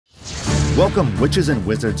Welcome, witches and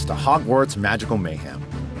wizards, to Hogwarts Magical Mayhem.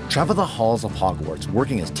 Travel the halls of Hogwarts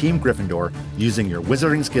working as Team Gryffindor, using your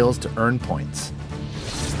wizarding skills to earn points.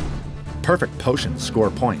 Perfect potions score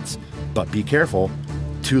points, but be careful.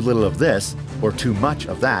 Too little of this, or too much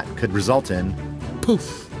of that, could result in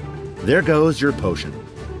poof. There goes your potion.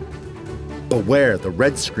 Beware the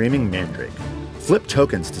red screaming mandrake. Flip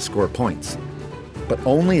tokens to score points, but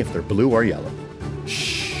only if they're blue or yellow.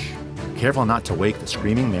 Shh. Careful not to wake the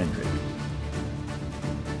screaming mandrake.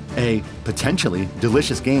 A potentially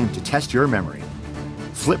delicious game to test your memory.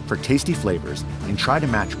 Flip for tasty flavors and try to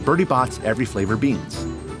match Bertie Bott's every flavor beans.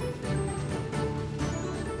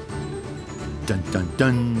 Dun dun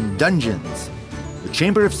dun, dungeons. The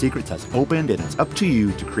Chamber of Secrets has opened and it's up to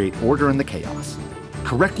you to create order in the chaos.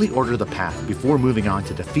 Correctly order the path before moving on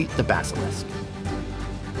to defeat the basilisk.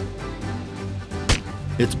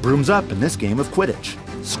 It's brooms up in this game of Quidditch.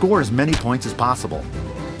 Score as many points as possible.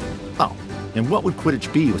 Oh, and what would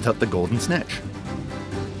Quidditch be without the golden snitch?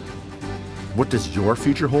 What does your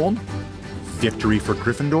future hold? Victory for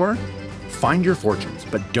Gryffindor? Find your fortunes,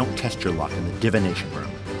 but don't test your luck in the divination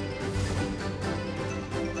room.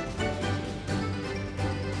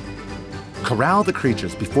 Corral the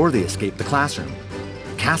creatures before they escape the classroom.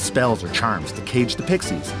 Cast spells or charms to cage the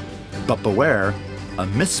pixies, but beware, a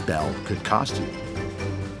misspell could cost you.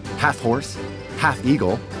 Half horse, half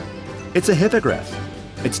eagle. It's a hippogriff.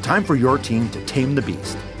 It's time for your team to tame the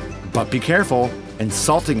beast. But be careful,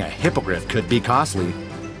 insulting a hippogriff could be costly.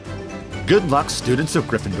 Good luck, students of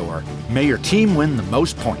Gryffindor. May your team win the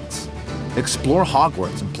most points. Explore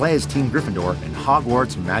Hogwarts and play as Team Gryffindor in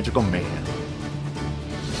Hogwarts Magical Mayhem.